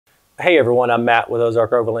Hey everyone, I'm Matt with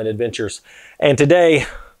Ozark Overland Adventures, and today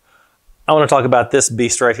I want to talk about this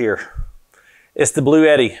beast right here. It's the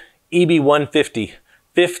Bluetti EB150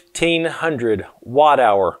 1500 watt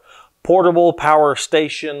hour portable power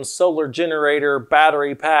station, solar generator,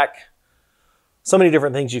 battery pack, so many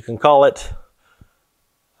different things you can call it.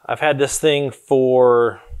 I've had this thing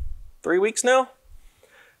for 3 weeks now,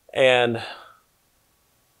 and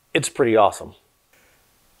it's pretty awesome.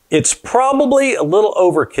 It's probably a little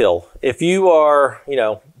overkill if you are,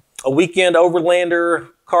 a weekend overlander,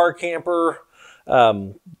 car camper,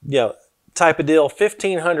 type of deal.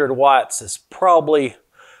 1500 watts is probably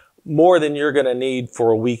more than you're going to need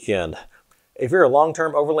for a weekend. If you're a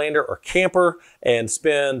long-term overlander or camper and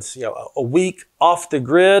spend, a week off the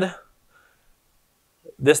grid,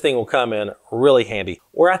 this thing will come in really handy.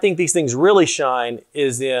 Where I think these things really shine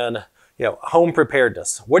is in, home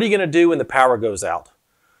preparedness. What are you going to do when the power goes out?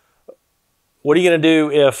 What are you going to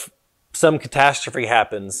do if some catastrophe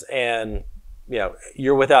happens and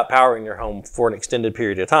you're without power in your home for an extended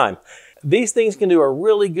period of time? These things can do a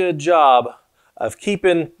really good job of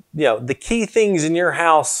keeping the key things in your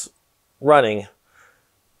house running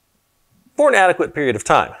for an adequate period of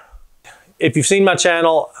time. If you've seen my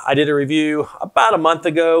channel, I did a review about a month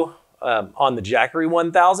ago on the Jackery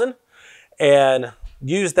 1000 and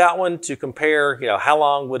used that one to compare how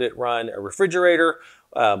long would it run a refrigerator,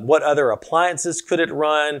 what other appliances could it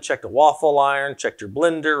run, checked a waffle iron, checked your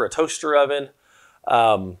blender, a toaster oven,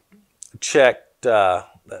 checked a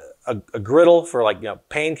griddle for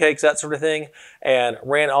pancakes, that sort of thing, and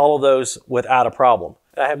ran all of those without a problem.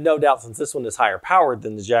 And I have no doubt, since this one is higher powered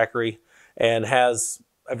than the Jackery and has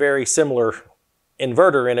a very similar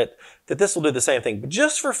inverter in it, that this will do the same thing. But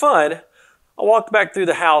just for fun, I walked back through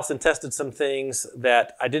the house and tested some things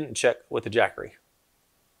that I didn't check with the Jackery.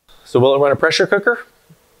 So will it run a pressure cooker?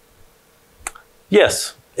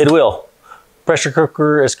 Yes, it will. Pressure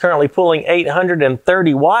cooker is currently pulling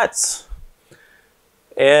 830 watts.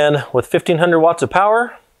 And with 1500 watts of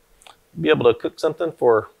power, you'll be able to cook something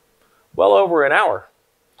for well over an hour,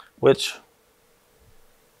 which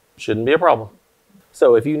shouldn't be a problem.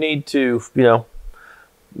 So if you need to,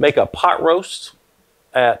 make a pot roast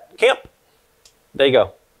at camp, there you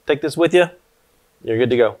go. Take this with you, you're good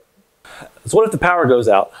to go. So what if the power goes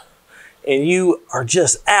out and you are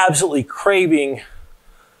just absolutely craving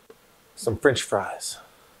some French fries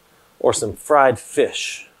or some fried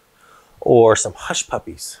fish or some hush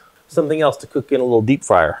puppies, something else to cook in a little deep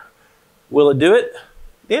fryer? Will it do it?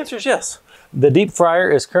 The answer is yes. The deep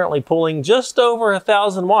fryer is currently pulling just over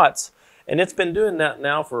 1000 watts, and it's been doing that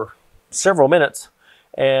now for several minutes,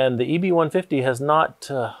 and the EB150 has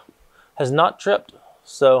not tripped.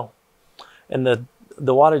 So, and the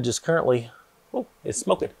wattage is currently, it's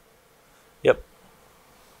smoking. Yep.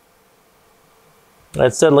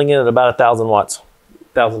 It's settling in at about 1000 watts,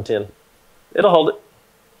 1010. It'll hold it.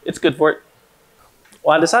 It's good for it.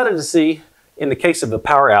 Well, I decided to see, in the case of a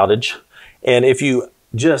power outage, and if you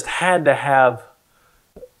just had to have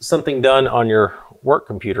something done on your work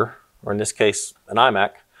computer, or in this case, an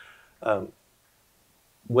iMac,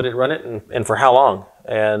 would it run it and for how long?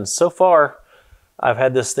 And so far, I've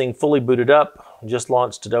had this thing fully booted up, just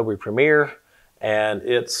launched Adobe Premiere, and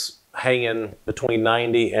it's hanging between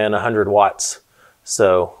 90 and 100 watts.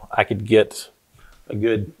 So I could get a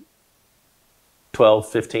good 12,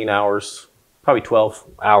 15 hours, probably 12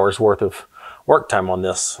 hours worth of work time on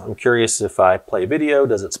this. I'm curious, if I play video,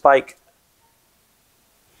 does it spike?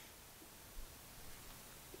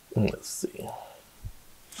 Let's see.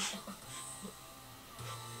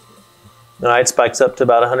 No, it spikes up to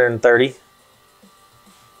about 130,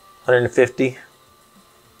 150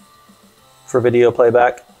 for video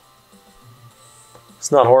playback.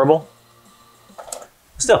 It's not horrible.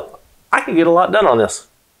 Still, I can get a lot done on this.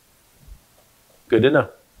 Good to know.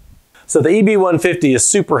 So the EB150 is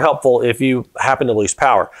super helpful if you happen to lose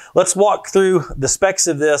power. Let's walk through the specs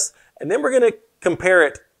of this, and then we're going to compare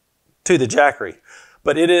it to the Jackery.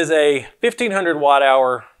 But it is a 1500 watt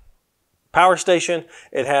hour power station.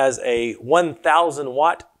 It has a 1000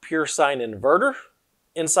 watt pure sine inverter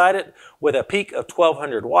inside it with a peak of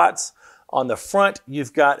 1200 watts. On the front,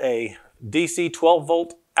 you've got a DC 12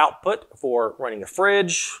 volt output for running a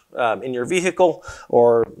fridge in your vehicle,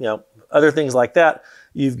 or other things like that.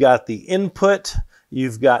 You've got the input,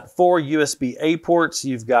 you've got 4 USB-A ports,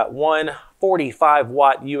 you've got one 45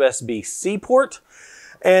 watt USB-C port,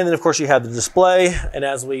 and then of course you have the display. And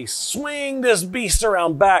as we swing this beast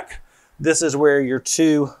around back, this is where your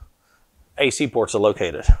 2 AC ports are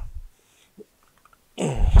located.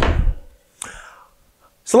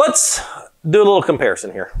 So let's do a little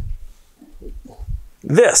comparison here.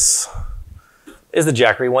 This is the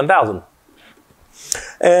Jackery 1000.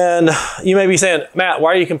 And you may be saying, Matt,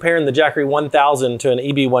 why are you comparing the Jackery 1000 to an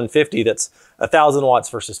EB150 that's 1,000 watts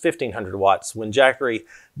versus 1,500 watts when Jackery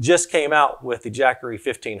just came out with the Jackery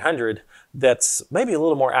 1500 that's maybe a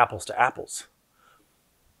little more apples to apples?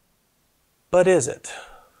 But is it?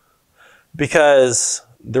 Because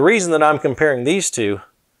the reason that I'm comparing these two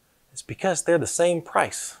is because they're the same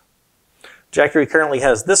price. Jackery currently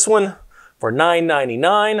has this one for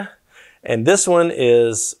 $9.99, and this one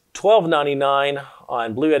is $12.99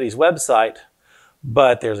 on Bluetti's website,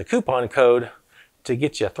 but there's a coupon code to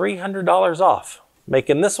get you $300 off,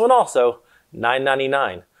 making this one also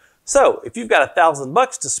 $9.99. So if you've got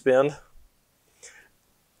 $1,000 to spend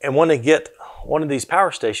and want to get one of these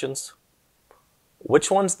power stations,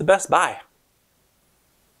 which one's the best buy?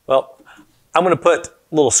 Well, I'm going to put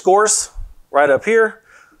little scores right up here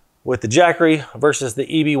with the Jackery versus the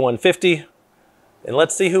EB150, and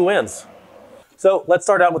let's see who wins. So let's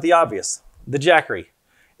start out with the obvious, the Jackery.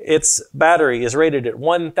 Its battery is rated at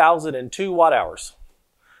 1,002 watt hours.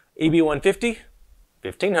 EB150,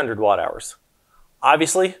 1,500 watt hours.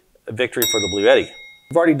 Obviously, a victory for the Bluetti.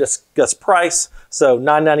 We've already discussed price, so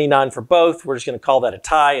 $9.99 for both. We're just going to call that a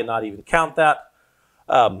tie and not even count that.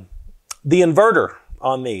 The inverter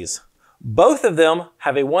on these, both of them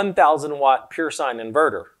have a 1,000 watt pure sine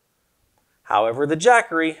inverter. However, the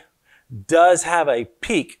Jackery does have a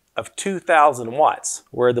peak of 2,000 watts,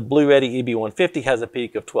 where the Bluetti EB150 has a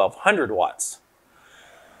peak of 1,200 watts.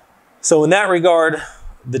 So in that regard,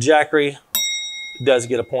 the Jackery does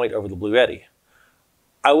get a point over the Bluetti.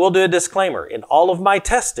 I will do a disclaimer. In all of my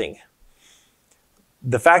testing,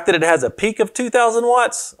 the fact that it has a peak of 2,000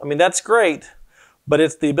 watts, I mean, that's great, but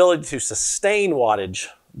it's the ability to sustain wattage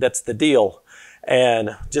that's the deal.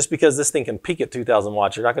 And just because this thing can peak at 2,000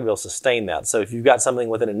 watts, you're not going to be able to sustain that. So if you've got something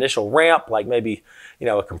with an initial ramp, like maybe, you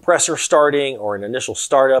know, a compressor starting or an initial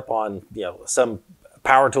startup on, you know, some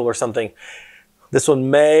power tool or something, this one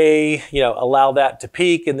may, you know, allow that to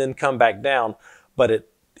peak and then come back down. But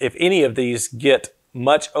if any of these get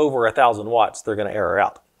much over 1,000 watts, they're going to error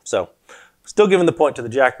out. So still giving the point to the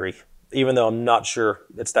Jackery, even though I'm not sure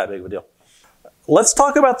it's that big of a deal. Let's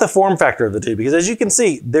talk about the form factor of the two, because as you can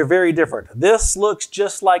see, they're very different. This looks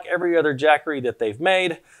just like every other Jackery that they've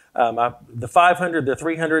made. The 500, the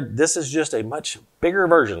 300, this is just a much bigger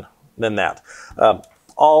version than that.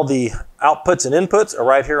 All the outputs and inputs are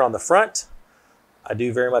right here on the front. I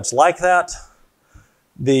do very much like that.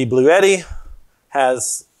 The Bluetti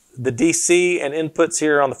has the DC and inputs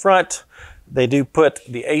here on the front. They do put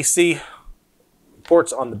the AC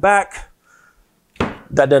ports on the back.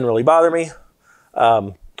 That doesn't really bother me.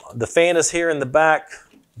 The fan is here in the back.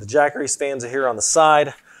 The Jackery's fans are here on the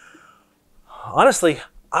side. Honestly,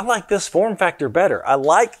 I like this form factor better. I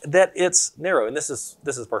like that it's narrow, and this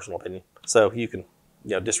is personal opinion, so you can,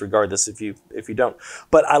 you know, disregard this if you don't.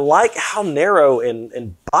 But I like how narrow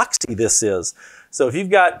and boxy this is. So if you've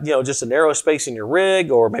got, you know, just a narrow space in your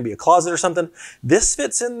rig or maybe a closet or something, this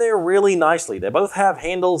fits in there really nicely. They both have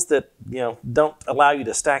handles that, you know, don't allow you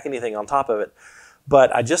to stack anything on top of it.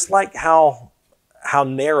 But I just like how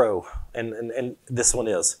narrow and this one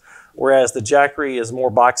is, whereas the Jackery is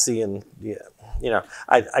more boxy, and yeah, you know,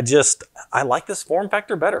 I like this form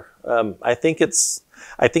factor better. I think it's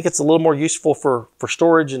a little more useful for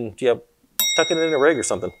storage and, you know, tucking it in a rig or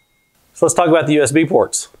something. So let's talk about the USB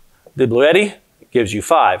ports. The Bluetti gives you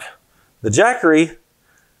 5. The Jackery,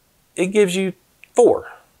 it gives you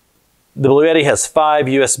 4. The Bluetti has 5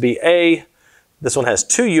 USB-A. This one has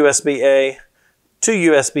 2 USB-A, 2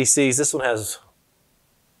 USB-Cs. This one has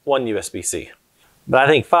 1 USB-C. But I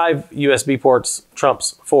think 5 USB ports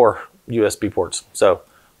trumps 4 USB ports. So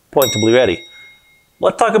point to Bluetti.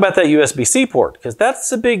 Let's talk about that USB-C port, because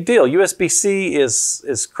that's a big deal. USB-C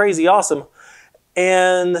is crazy awesome.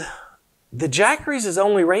 And the Jackery's is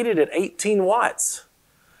only rated at 18 watts.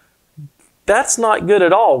 That's not good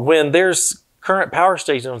at all when there's current power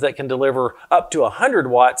stations that can deliver up to 100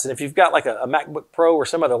 watts. And if you've got like a MacBook Pro or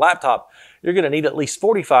some other laptop, you're going to need at least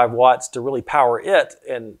 45 watts to really power it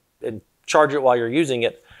and charge it while you're using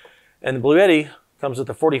it. And the Bluetti comes with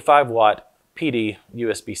a 45 watt PD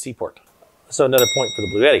USB-C port. So another point for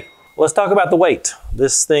the Bluetti. Let's talk about the weight.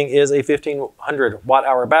 This thing is a 1,500 watt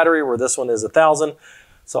hour battery, where this one is 1,000.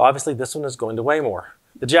 So obviously this one is going to weigh more.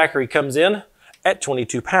 The Jackery comes in at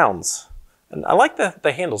 22 pounds. And I like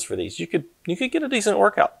the handles for these. You could get a decent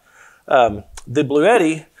workout. The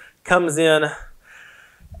Bluetti comes in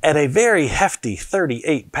at a very hefty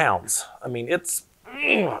 38 pounds. I mean, it's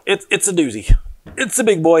a doozy. It's a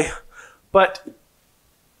big boy. But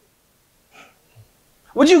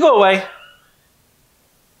would you go away?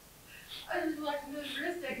 I just like those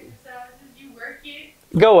wrist exercises. You work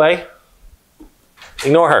Go away.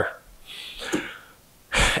 Ignore her.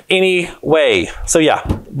 Anyway, so yeah,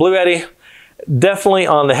 Bluetti, definitely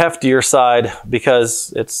on the heftier side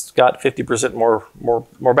because it's got 50%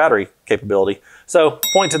 more battery capability. So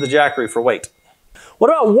point to the Jackery for weight. What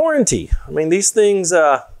about warranty? I mean, these things,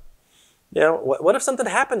 you know, what if something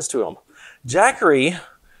happens to them? Jackery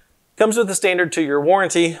comes with a standard 2-year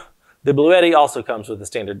warranty. The Bluetti also comes with a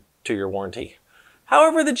standard 2-year warranty.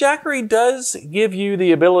 However, the Jackery does give you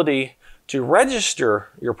the ability to register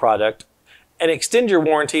your product and extend your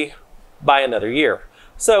warranty by another year.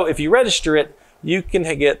 So if you register it, you can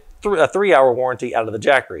get a 3-hour warranty out of the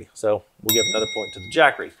Jackery. So we'll give another point to the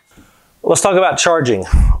Jackery. Let's talk about charging.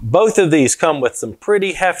 Both of these come with some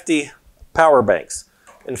pretty hefty power banks.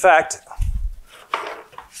 In fact,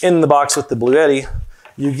 in the box with the Bluetti,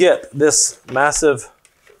 you get this massive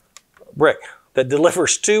brick that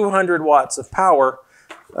delivers 200 watts of power.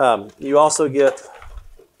 You also get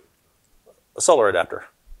a solar adapter.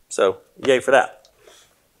 So yay for that.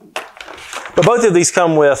 But both of these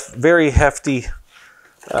come with very hefty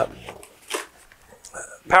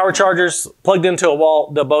power chargers plugged into a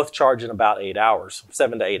wall. They'll both charge in about 8 hours,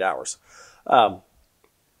 7 to 8 hours.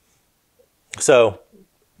 So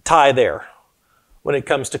tie there. When it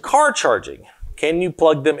comes to car charging, can you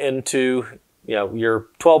plug them into your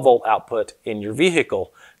 12-volt output in your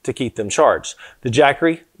vehicle to keep them charged? The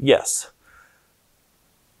Jackery, yes.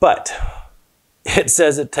 But it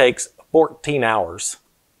says it takes 14 hours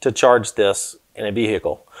to charge this in a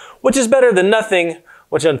vehicle, which is better than nothing,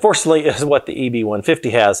 which unfortunately is what the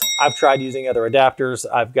EB150 has. I've tried using other adapters.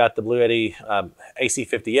 I've got the Bluetti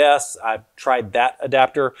AC50S. I've tried that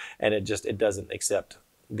adapter, and it doesn't accept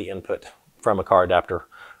the input from a car adapter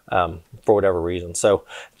for whatever reason. So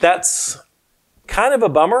that's kind of a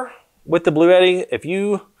bummer with the Bluetti. If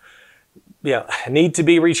you need to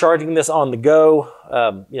be recharging this on the go,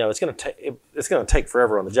 it's going to take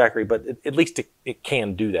forever on the Jackery, but at least it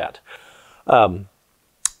can do that.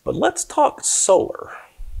 But let's talk solar,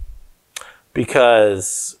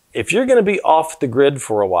 because if you're going to be off the grid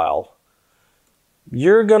for a while,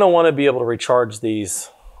 you're going to want to be able to recharge these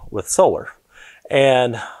with solar.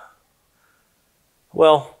 And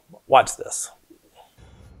well, watch this.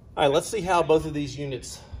 All right, let's see how both of these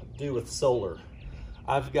units do with solar.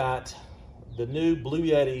 I've got the new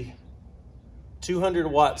Bluetti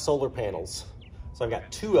 200-watt solar panels. So I've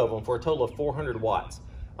got 2 of them for a total of 400 watts.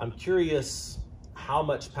 I'm curious how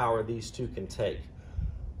much power these 2 can take.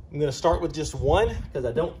 I'm going to start with just one because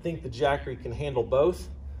I don't think the Jackery can handle both.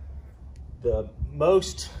 The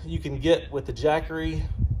most you can get with the Jackery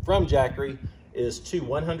from Jackery is 2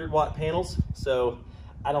 100-watt panels. So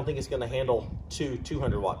I don't think it's going to handle 2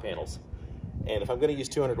 200-watt panels. And if I'm going to use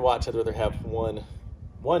 200 watts, I'd rather have one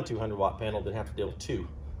 200-watt panel than have to deal with 2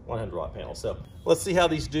 100-watt panels. So let's see how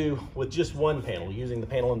these do with just one panel, using the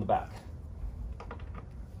panel in the back.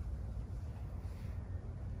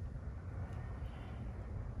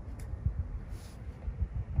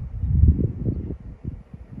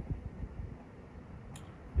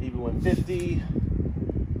 EB150,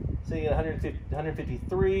 sitting at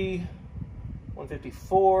 153,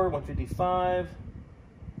 154, 155.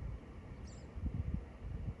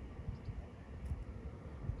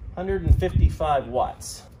 155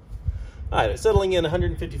 watts. All right, it's settling in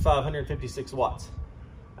 155, 156 watts.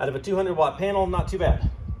 Out of a 200-watt panel, not too bad.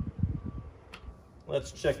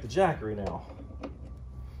 Let's check the Jackery now.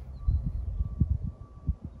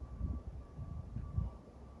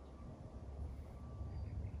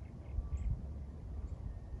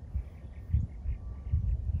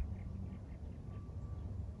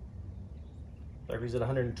 Jackery's at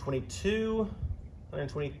 122,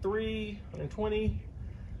 123, 120.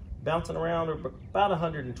 Bouncing around about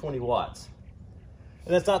 120 watts.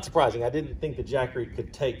 And that's not surprising. I didn't think the Jackery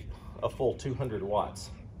could take a full 200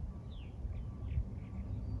 watts.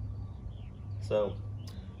 So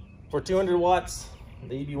for 200 watts,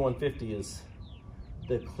 the EB150 is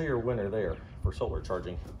the clear winner there for solar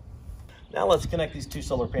charging. Now let's connect these 2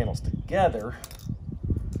 solar panels together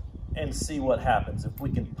and see what happens if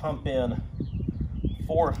we can pump in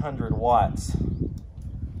 400 watts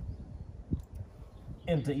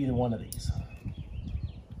into either one of these.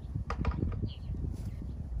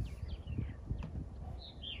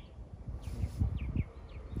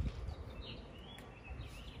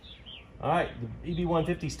 All right, the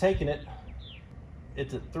EB150's taking it.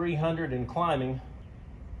 It's at 300 and climbing.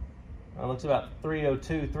 It looks about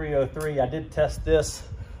 302, 303. I did test this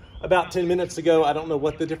about 10 minutes ago. I don't know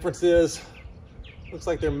what the difference is. Looks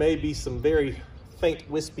like there may be some very faint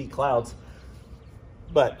wispy clouds.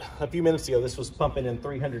 But a few minutes ago, this was pumping in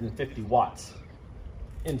 350 watts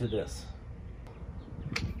into this.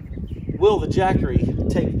 will the Jackery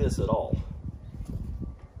take this at all?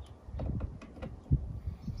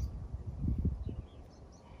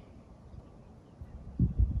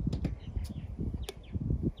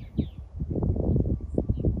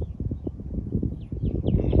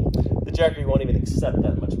 The Jackery won't even accept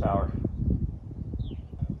that much power,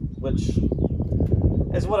 which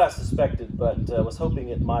is what I suspected, but was hoping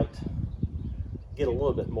it might get a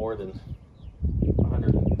little bit more than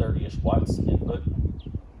 130-ish watts input.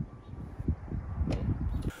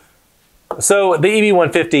 So the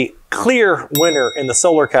EB150, clear winner in the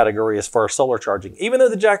solar category as far as solar charging, even though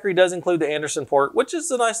the Jackery does include the Anderson port, which is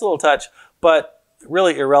a nice little touch, but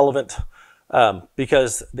really irrelevant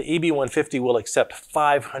because the EB150 will accept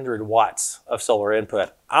 500 watts of solar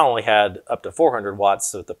input. I only had up to 400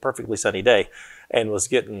 watts with a perfectly sunny day and was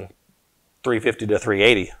getting 350 to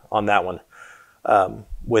 380 on that one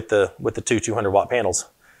with the two 200 watt panels.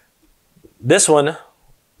 This one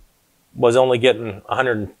was only getting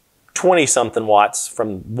 120 something watts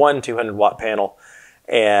from one 200 watt panel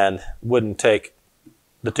and wouldn't take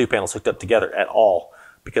the two panels hooked up together at all,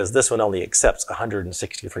 because this one only accepts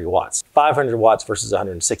 163 watts. 500 watts versus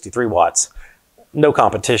 163 watts. No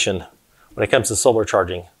competition. When it comes to solar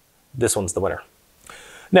charging, this one's the winner.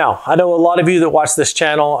 Now, I know a lot of you that watch this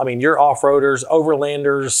channel, I mean, you're off-roaders,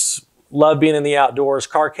 overlanders, love being in the outdoors,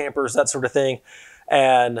 car campers, that sort of thing.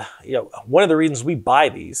 And you know, one of the reasons we buy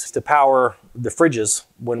these is to power the fridges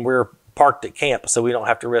when we're parked at camp, so we don't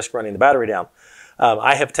have to risk running the battery down.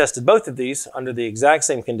 I have tested both of these under the exact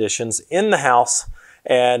same conditions in the house.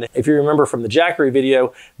 And if you remember from the Jackery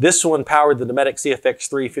video, this one powered the Dometic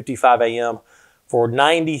CFX3 55 AM for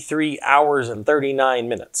 93 hours and 39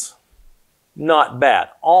 minutes. Not bad,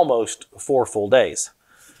 almost 4 full days.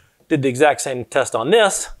 Did the exact same test on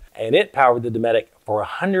this, and it powered the Dometic for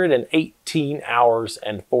 118 hours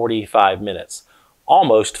and 45 minutes,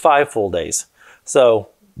 almost 5 full days. So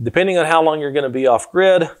depending on how long you're going to be off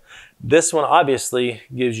grid, this one obviously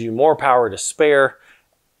gives you more power to spare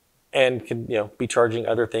and can, you know, be charging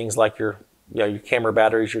other things like your, you know, your camera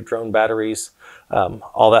batteries, your drone batteries,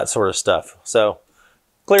 all that sort of stuff. So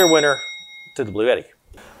clear winner to the Bluetti.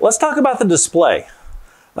 Let's talk about the display.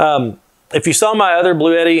 If you saw my other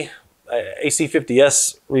Bluetti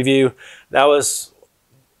AC50S review, that was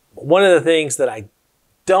one of the things that I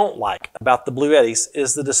don't like about the Bluettis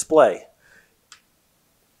is the display.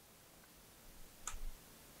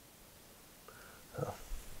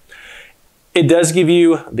 It does give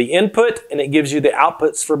you the input and it gives you the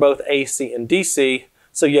outputs for both AC and DC,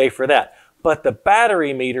 so yay for that. But the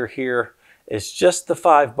battery meter here is just the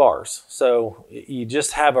 5 bars. So you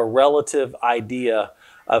just have a relative idea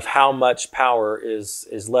of how much power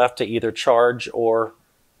is left to either charge or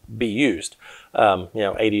be used. You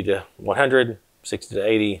know, 80 to 100, 60 to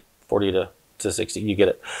 80, 40 to 60, you get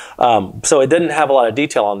it. So it didn't have a lot of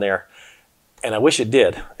detail on there, and I wish it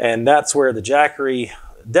did. And that's where the Jackery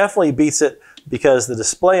definitely beats it, because the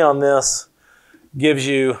display on this gives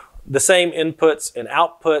you the same inputs and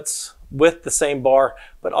outputs with the same bar,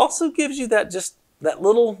 but also gives you that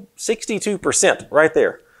little 62% right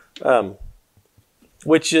there,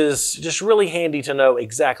 which is just really handy to know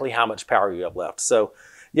exactly how much power you have left. So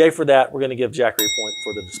yay for that. We're going to give Jackery a point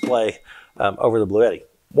for the display over the Bluetti.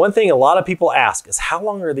 One thing a lot of people ask is, how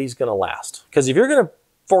long are these going to last? Because if you're going to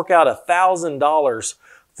fork out $1,000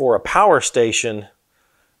 for a power station,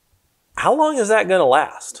 how long is that going to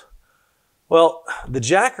last? Well, the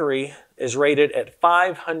Jackery is rated at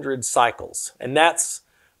 500 cycles, and that's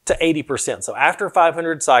to 80%. So after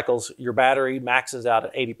 500 cycles, your battery maxes out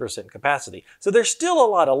at 80% capacity. So there's still a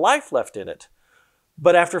lot of life left in it,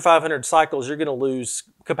 but after 500 cycles, you're going to lose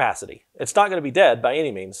capacity. It's not going to be dead by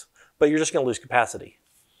any means, but you're just going to lose capacity.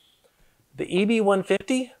 The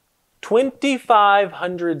EB150,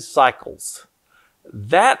 2,500 cycles.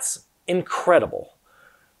 That's incredible.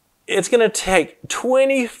 It's going to take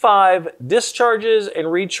 25 discharges and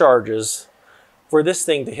recharges for this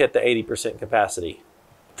thing to hit the 80% capacity.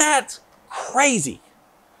 That's crazy.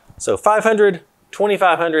 So 500,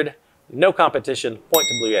 2,500, no competition, point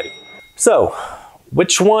to Bluetti. So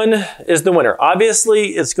which one is the winner?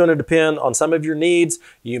 Obviously, it's going to depend on some of your needs.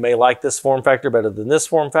 You may like this form factor better than this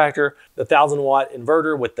form factor. The 1,000-watt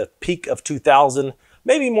inverter with the peak of 2,000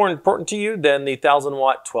 may be more important to you than the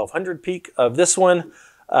 1,000-watt 1,200 peak of this one.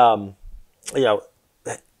 You know,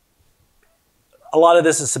 a lot of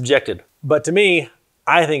this is subjective, but to me,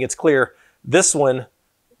 I think it's clear. This one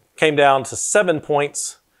came down to 7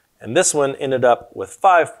 points, and this one ended up with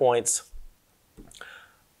 5 points.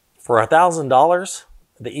 For $1,000,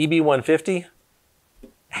 the EB150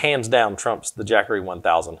 hands down trumps the Jackery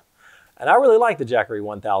 1000. And I really like the Jackery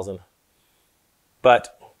 1000,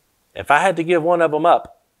 but if I had to give one of them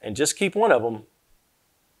up and just keep one of them,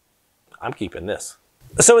 I'm keeping this.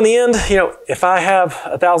 So in the end, you know, if I have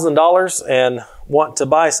 $1,000 and want to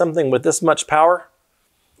buy something with this much power,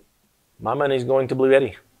 my money's going to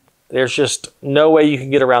Bluetti. There's just no way you can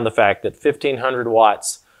get around the fact that 1,500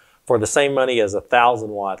 watts for the same money as 1,000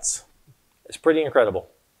 watts is pretty incredible.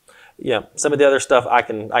 Yeah, some of the other stuff I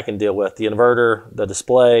can deal with. The inverter, the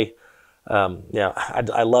display. Yeah,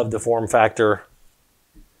 I love the form factor.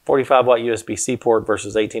 45 watt USB-C port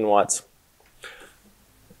versus 18 watts.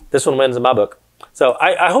 This one wins in my book. So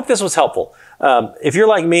I hope this was helpful. If you're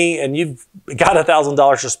like me and you've got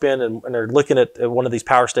 $1,000 to spend and are looking at one of these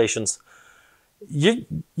power stations,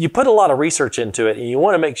 you put a lot of research into it and you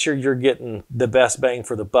want to make sure you're getting the best bang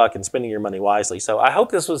for the buck and spending your money wisely. So I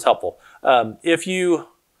hope this was helpful. If you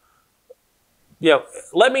know,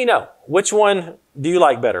 let me know, which one do you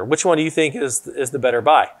like better? Which one do you think is the better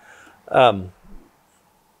buy?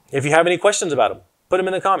 If you have any questions about them, put them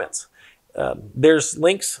in the comments. There's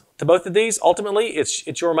links to both of these. Ultimately,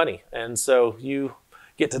 it's your money. And so you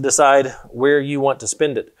get to decide where you want to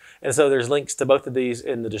spend it. And so there's links to both of these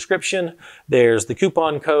in the description. There's the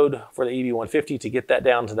coupon code for the EB150 to get that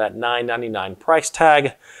down to that $9.99 price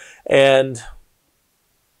tag. And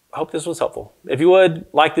I hope this was helpful. If you would,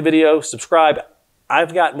 like the video, subscribe.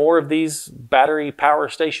 I've got more of these battery power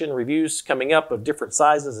station reviews coming up of different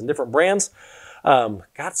sizes and different brands.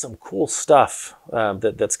 Got some cool stuff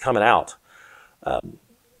that's coming out.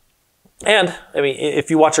 And I mean,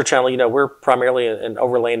 if you watch our channel, you know, we're primarily an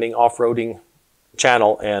overlanding, off-roading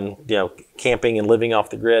channel, and, you know, camping and living off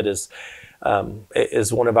the grid is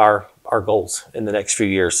one of our goals in the next few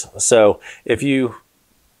years. So if you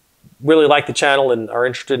really like the channel and are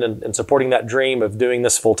interested in supporting that dream of doing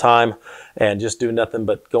this full time and just doing nothing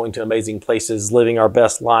but going to amazing places, living our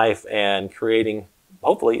best life and creating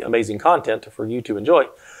hopefully amazing content for you to enjoy,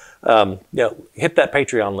 you know, hit that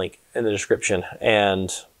Patreon link in the description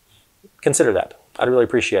and consider that. I'd really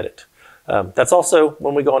appreciate it. That's also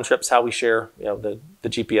when we go on trips, how we share, you know, the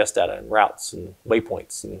GPS data and routes and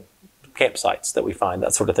waypoints and campsites that we find,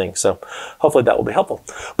 that sort of thing. So hopefully that will be helpful.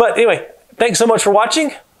 But anyway, thanks so much for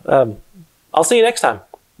watching. I'll see you next time.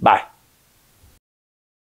 Bye.